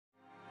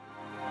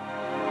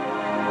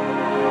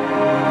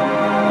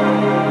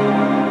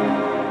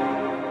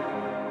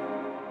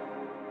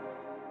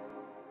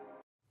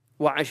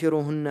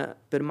وَعَاشِرُهُنَّ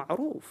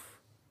بِالْمَعْرُوفِ.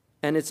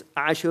 And it's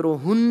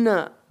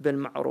عَاشِرُهُنَّ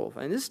بِالْمَعْرُوف.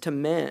 And this is to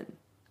men,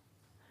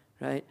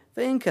 right?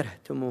 فَإِنْ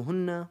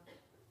كَرْهْتُمُوهُنَّ.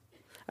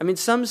 I mean,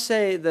 some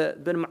say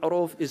that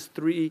bil-ma'ruf is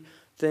 3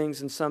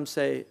 things, and some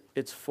say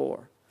it's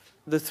 4.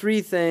 The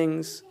 3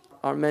 things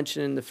are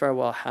mentioned in the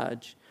farewell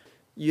Hajj.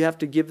 You have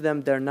to give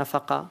them their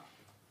nafaqah,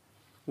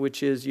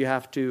 which is you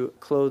have to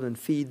clothe and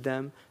feed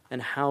them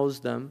and house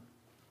them.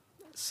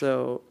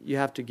 So you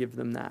have to give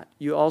them that.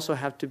 You also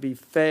have to be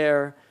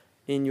fair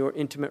in your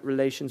intimate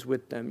relations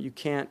with them. You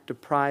can't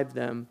deprive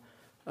them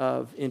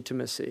of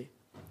intimacy.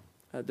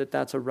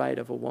 That's a right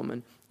of a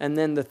woman. And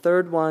then the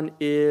third one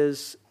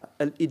is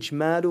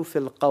al-ijmalu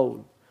fil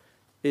qawl,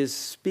 is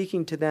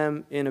speaking to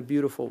them in a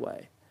beautiful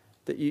way.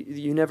 That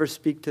you never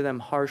speak to them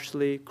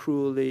harshly,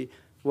 cruelly,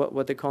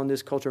 what they call in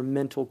this culture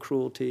mental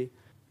cruelty,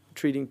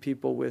 treating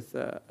people with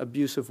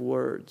abusive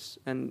words.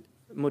 And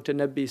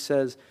Mutanabbi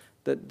says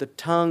that the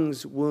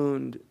tongue's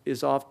wound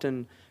is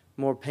often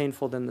more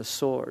painful than the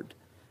sword.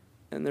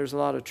 And there's a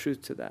lot of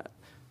truth to that.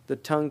 The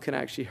tongue can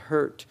actually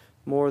hurt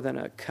more than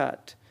a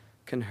cut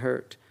can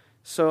hurt.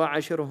 So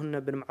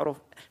عَاشِرُهُنَّ بِالْمَعْرُوفِ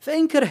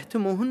فَإِنْ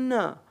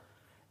كَرِهْتُمُوهُنَّ.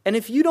 And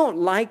if you don't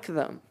like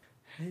them,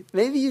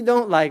 maybe you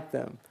don't like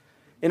them.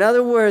 In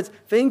other words,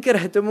 فَإِنْ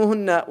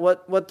كَرِهْتُمُوهُنَّ,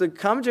 what the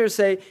commentators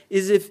say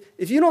is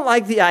if you don't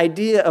like the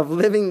idea of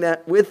living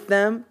with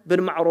them,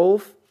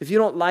 بِالْمَعْرُوفِ, if you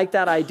don't like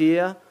that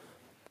idea,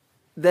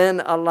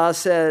 then Allah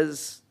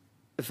says,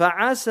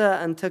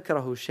 فَعَسَى أَن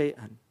تَكْرَهُ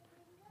شَيْئًا.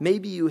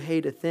 Maybe you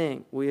hate a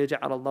thing,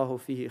 وَيَجْعَلَ اللَّهُ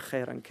فِيهِ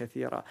خَيْرًا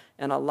كَثِيرًا,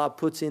 and Allah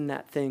puts in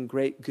that thing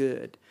great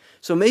good.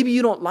 So maybe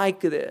you don't like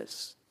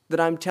this, that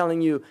I'm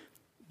telling you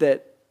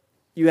that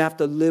you have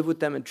to live with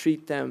them and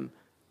treat them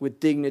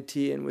with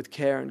dignity and with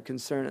care and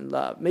concern and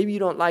love. Maybe you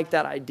don't like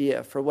that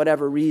idea for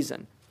whatever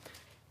reason.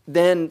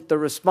 Then the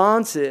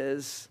response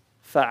is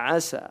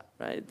فَعَسَى,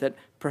 right? That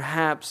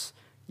perhaps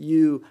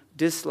you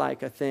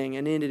dislike a thing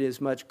and in it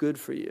is much good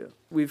for you.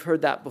 We've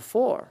heard that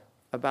before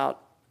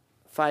about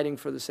fighting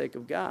for the sake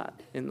of God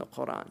in the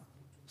Quran.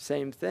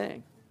 Same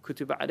thing.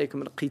 كُتِبَ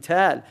عَلَيْكُمُ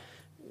الْقِتَالِ.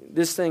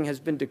 This thing has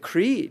been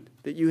decreed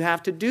that you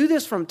have to do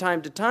this from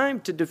time to time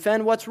to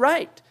defend what's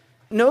right.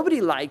 Nobody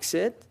likes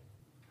it.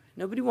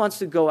 Nobody wants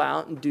to go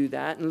out and do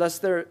that unless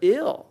they're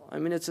ill. I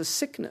mean, it's a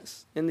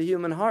sickness in the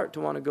human heart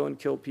to want to go and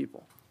kill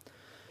people.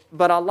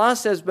 But Allah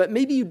says, but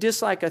maybe you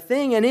dislike a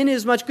thing and in it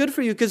is much good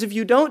for you, because if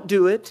you don't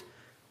do it,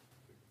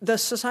 the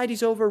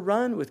society's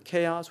overrun with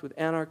chaos, with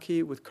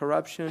anarchy, with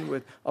corruption,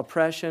 with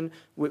oppression.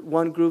 With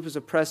one group is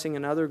oppressing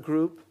another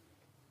group.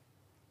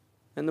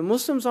 And the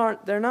Muslims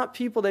they're not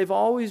people, they've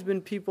always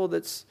been people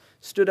that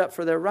stood up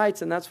for their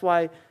rights. And that's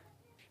why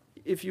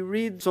if you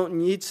read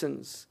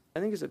Solzhenitsyn's, I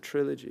think it's a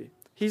trilogy,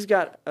 he's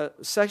got a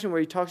section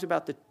where he talks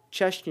about the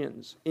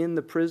Chechens in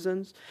the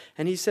prisons.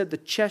 And he said the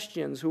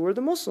Chechens, who were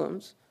the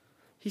Muslims,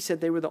 he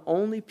said they were the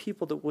only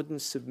people that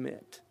wouldn't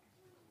submit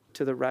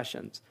to the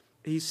Russians.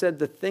 He said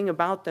the thing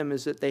about them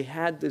is that they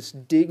had this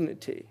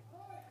dignity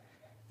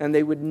and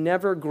they would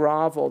never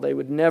grovel, they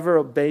would never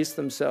abase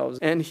themselves.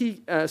 And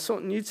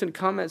Solzhenitsyn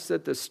comments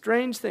that the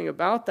strange thing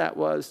about that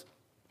was,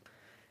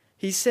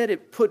 he said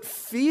it put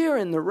fear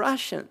in the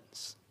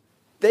Russians.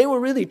 They were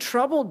really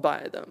troubled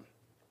by them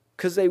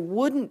because they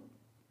wouldn't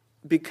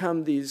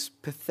become these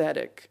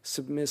pathetic,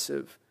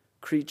 submissive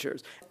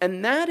creatures.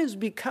 And that is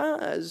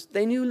because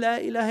they knew La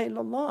ilaha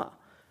illallah.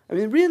 I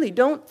mean, really,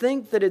 don't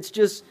think that it's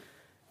just,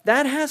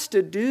 that has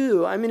to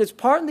do, I mean, it's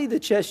partly the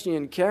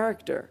Chechen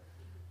character,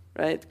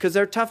 right? Because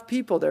they're tough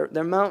people.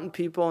 They're mountain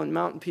people, and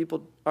mountain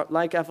people are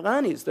like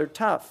Afghanis. They're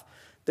tough.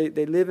 They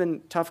live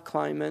in tough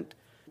climate,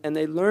 and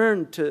they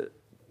learn to,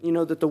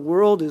 that the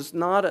world is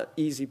not an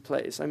easy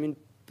place. I mean,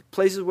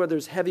 places where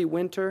there's heavy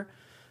winter,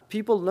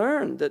 people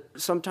learn that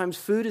sometimes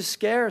food is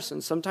scarce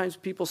and sometimes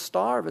people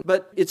starve.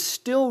 But it's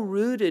still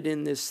rooted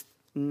in this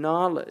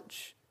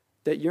knowledge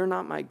that you're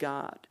not my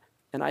God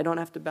and I don't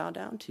have to bow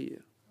down to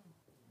you.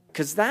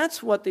 Because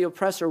that's what the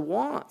oppressor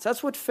wants.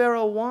 That's what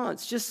Pharaoh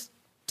wants. Just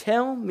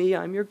tell me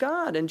I'm your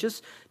God and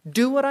just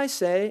do what I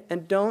say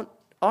and don't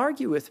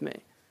argue with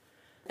me.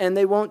 And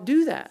they won't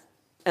do that.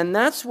 And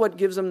that's what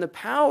gives them the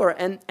power.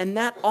 And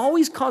that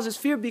always causes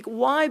fear.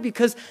 Why?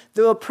 Because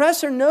the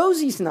oppressor knows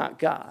he's not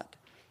God.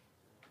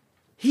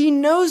 He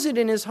knows it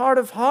in his heart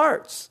of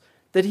hearts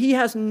that he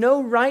has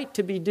no right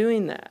to be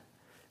doing that.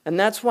 And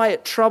that's why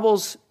it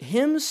troubles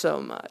him so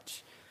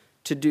much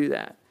to do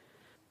that.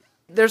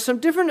 There's some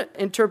different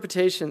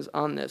interpretations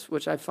on this,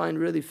 which I find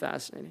really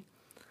fascinating.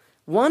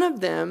 One of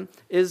them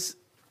is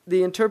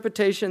the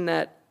interpretation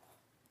that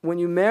when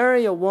you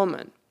marry a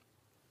woman,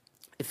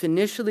 if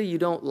initially you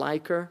don't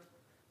like her,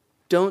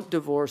 don't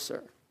divorce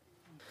her.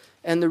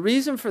 And the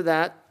reason for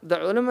that,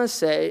 the ulama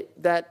say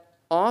that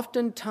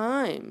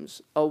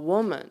oftentimes a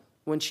woman,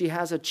 when she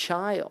has a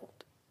child,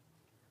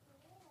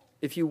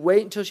 if you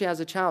wait until she has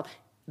a child,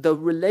 the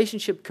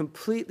relationship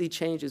completely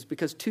changes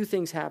because 2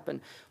 things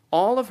happen.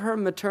 All of her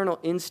maternal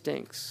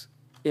instincts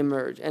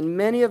emerge. And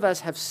many of us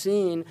have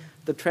seen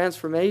the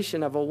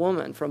transformation of a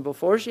woman from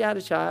before she had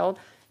a child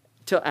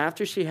till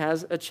after she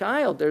has a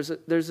child. There's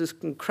this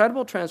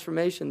incredible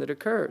transformation that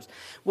occurs.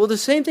 Well, the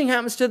same thing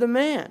happens to the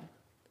man.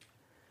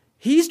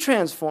 He's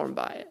transformed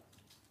by it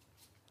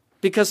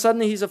because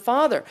suddenly he's a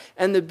father.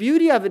 And the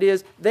beauty of it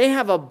is they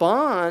have a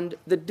bond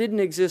that didn't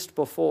exist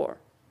before.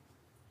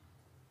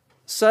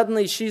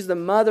 Suddenly she's the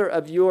mother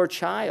of your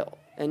child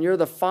and you're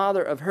the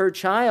father of her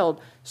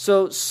child.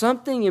 So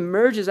something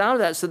emerges out of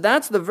that. So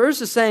that's the verse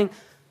is saying,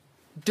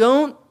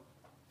 don't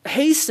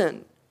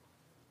hasten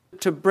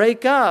to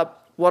break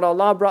up what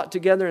Allah brought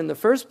together in the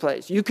first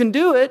place. You can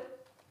do it.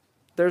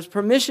 There's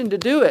permission to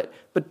do it.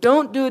 But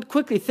don't do it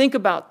quickly. Think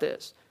about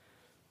this.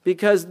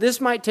 Because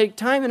this might take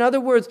time. In other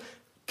words,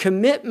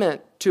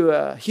 commitment to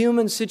a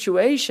human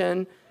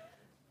situation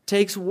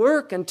takes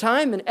work and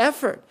time and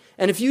effort.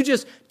 And if you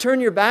just turn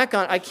your back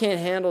on, I can't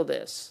handle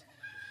this,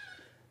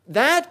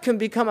 that can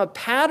become a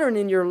pattern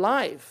in your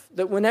life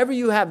that whenever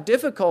you have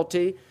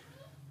difficulty,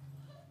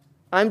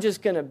 I'm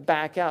just going to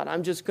back out.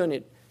 I'm just going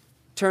to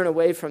turn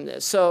away from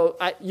this. So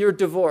you're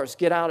divorced.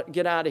 Get out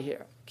of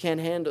here. Can't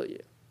handle you.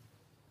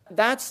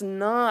 That's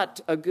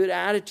not a good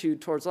attitude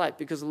towards life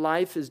because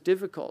life is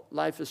difficult.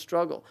 Life is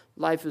struggle.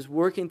 Life is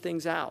working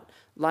things out.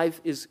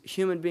 Life is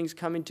human beings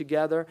coming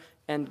together,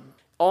 and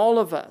all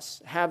of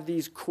us have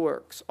these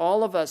quirks.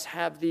 All of us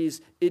have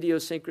these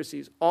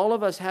idiosyncrasies. All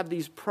of us have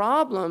these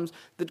problems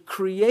that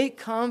create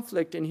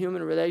conflict in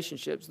human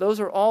relationships.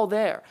 Those are all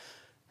there.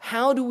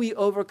 How do we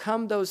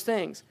overcome those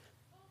things?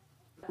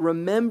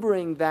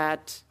 Remembering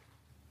that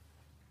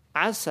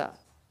asa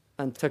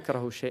an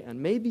takrahu shay'an.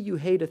 Maybe you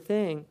hate a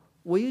thing,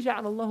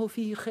 وَيَجْعَلَ اللَّهُ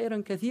فِيهِ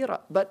خَيْرًا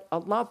كَثِيرًا. But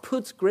Allah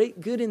puts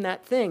great good in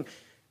that thing.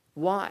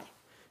 Why?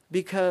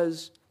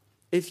 Because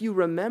if you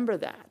remember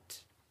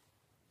that,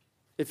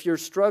 if you're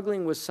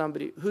struggling with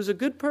somebody who's a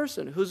good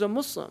person, who's a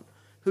Muslim,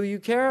 who you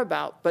care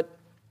about, but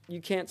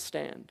you can't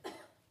stand,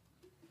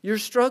 you're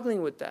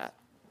struggling with that.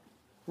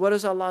 What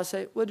does Allah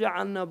say?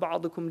 وَجَعَلْنَا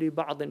بَعْضَكُمْ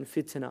لِبَعْضٍ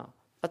فِتْنَةً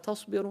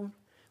أَتَصْبِرُونَ.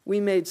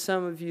 We made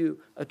some of you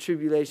a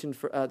tribulation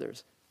for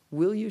others.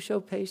 Will you show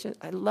patience?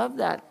 I love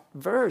that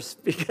verse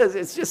because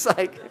it's just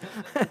like,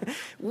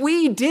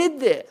 we did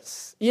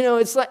this. You know,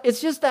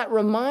 it's just that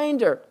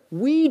reminder.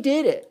 We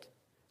did it.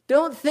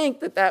 Don't think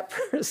that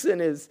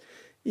person is,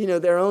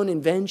 their own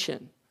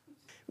invention.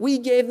 We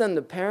gave them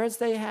the parents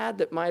they had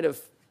that might have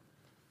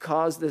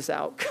caused this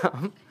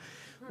outcome.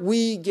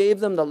 We gave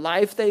them the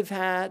life they've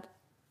had,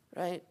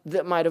 right,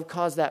 that might have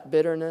caused that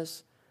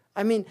bitterness.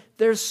 I mean,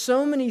 there's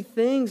so many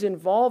things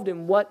involved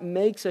in what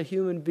makes a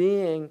human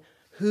being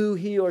who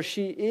he or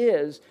she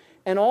is.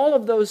 And all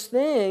of those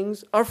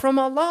things are from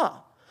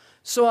Allah.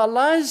 So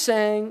Allah is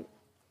saying,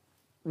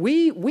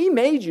 we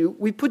made you,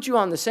 we put you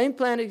on the same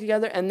planet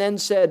together and then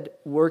said,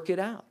 work it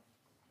out.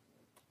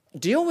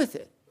 Deal with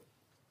it.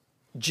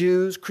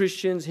 Jews,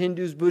 Christians,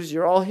 Hindus, Buddhists,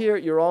 you're all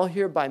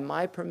here by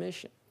my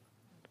permission.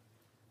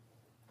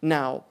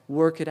 Now,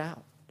 work it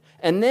out.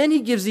 And then he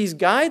gives these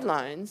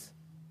guidelines,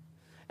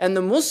 and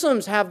the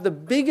Muslims have the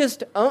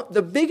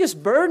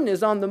biggest burden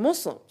is on the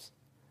Muslims.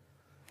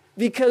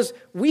 Because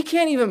we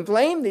can't even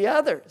blame the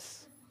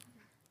others,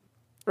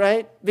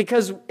 right?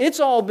 Because it's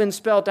all been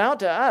spelt out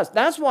to us.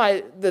 That's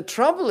why the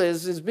trouble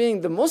is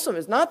being the Muslim.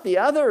 It's not the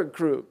other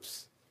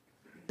groups.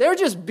 They're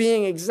just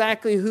being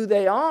exactly who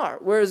they are.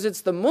 Whereas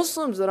it's the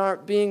Muslims that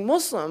aren't being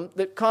Muslim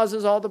that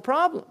causes all the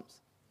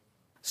problems.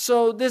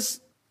 So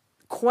this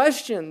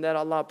question that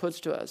Allah puts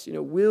to us,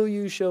 will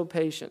you show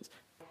patience?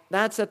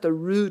 That's at the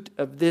root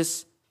of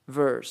this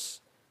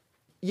verse.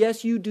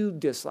 Yes, you do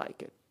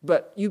dislike it,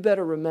 but you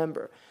better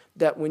remember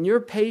that when you're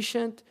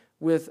patient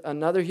with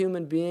another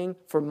human being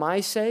for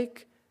my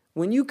sake,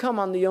 when you come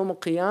on the Yawm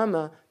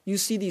al-Qiyamah, you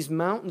see these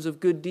mountains of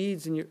good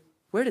deeds, and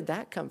where did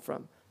that come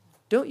from?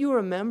 Don't you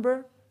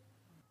remember?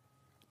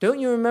 Don't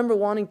you remember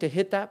wanting to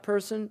hit that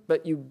person,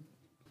 but you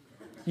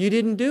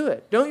didn't do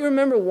it? Don't you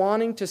remember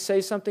wanting to say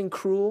something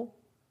cruel?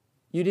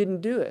 You didn't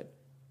do it.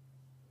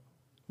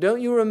 Don't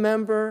you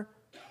remember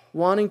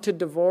wanting to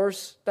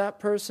divorce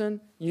that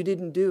person? You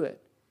didn't do it.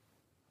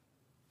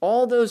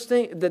 All those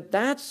things,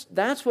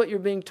 that's what you're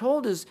being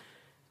told is,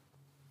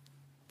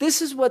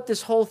 this is what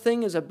this whole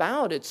thing is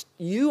about. It's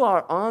you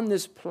are on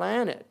this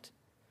planet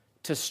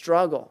to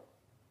struggle.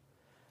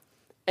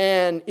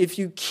 And if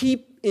you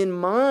keep in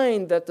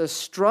mind that the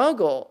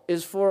struggle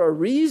is for a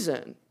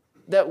reason,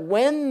 that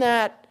when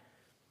that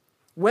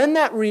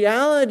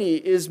reality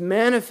is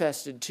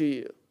manifested to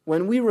you,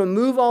 when we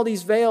remove all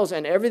these veils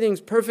and everything's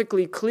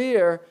perfectly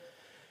clear,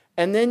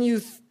 and then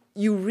you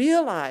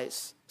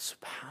realize,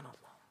 subhanAllah,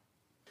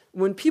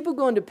 when people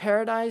go into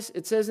paradise,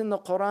 it says in the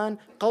Quran,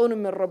 قَوْلٌ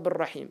مِّن رَبِّ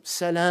الرَّحِيمِ,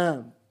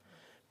 salam.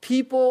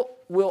 People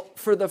will,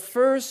 for the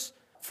first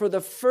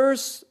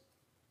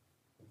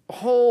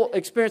whole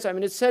experience, I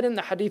mean, it's said in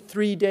the hadith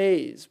 3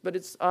 days, but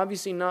it's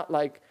obviously not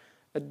like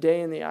a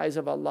day in the eyes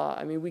of Allah.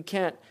 I mean,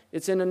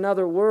 it's in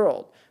another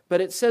world. But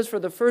it says for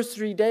the first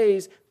 3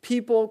 days,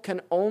 people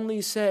can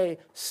only say,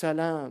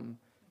 salam.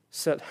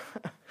 Salam.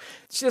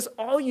 It's just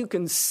all you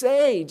can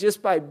say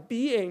just by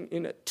being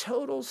in a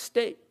total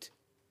state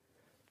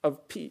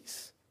of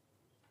peace.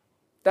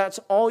 That's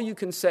all you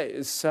can say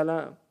is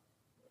salam.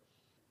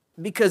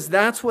 Because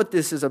that's what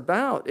this is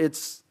about.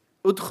 It's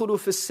udkhulu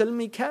fi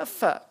silmi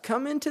kaffa.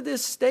 Come into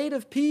this state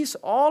of peace,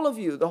 all of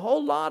you, the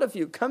whole lot of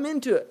you, come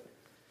into it.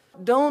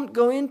 Don't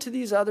go into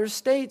these other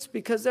states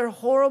because they're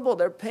horrible,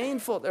 they're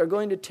painful, they're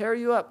going to tear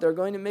you up, they're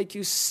going to make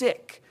you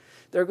sick,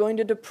 they're going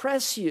to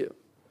depress you.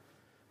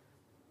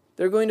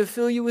 They're going to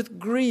fill you with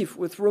grief,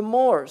 with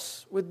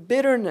remorse, with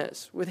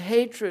bitterness, with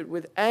hatred,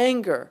 with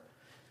anger.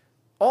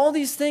 All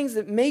these things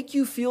that make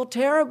you feel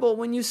terrible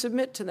when you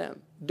submit to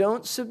them.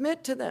 Don't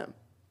submit to them.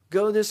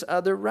 Go this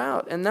other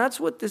route. And that's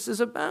what this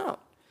is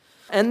about.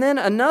 And then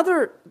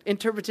another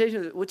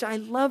interpretation, which I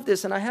love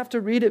this, and I have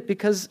to read it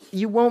because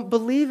you won't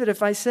believe it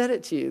if I said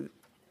it to you.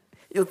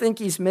 You'll think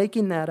he's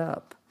making that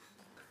up.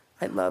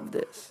 I love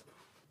this.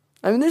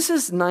 I mean, this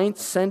is 9th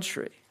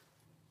century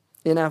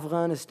in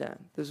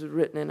Afghanistan. This was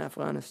written in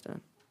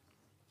Afghanistan.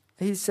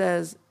 He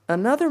says,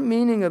 another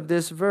meaning of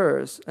this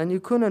verse, أن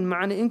يكون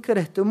المعنى إن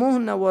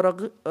كرهتموهن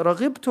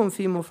ورغبتم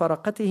في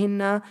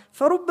مفارقتهن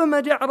فربما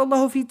جعل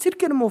الله في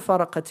تلك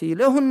المفارقة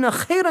لهن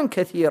خيرا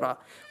كثيرا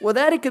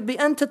وذلك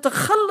بأن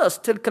تتخلص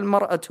تلك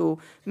المرأة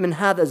من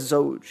هذا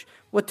الزوج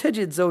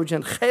وتجد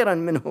زوجا خيرا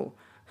منه.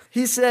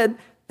 He said,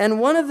 and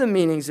one of the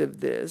meanings of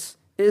this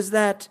is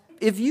that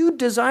if you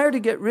desire to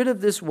get rid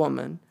of this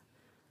woman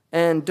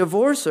and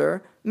divorce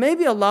her,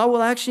 maybe Allah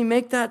will actually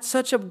make that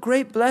such a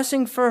great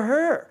blessing for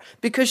her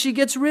because she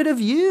gets rid of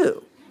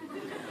you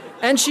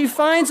and she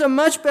finds a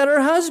much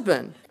better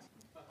husband.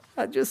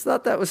 I just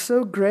thought that was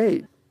so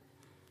great.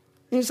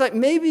 He's like,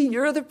 maybe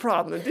you're the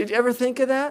problem. Did you ever think of that?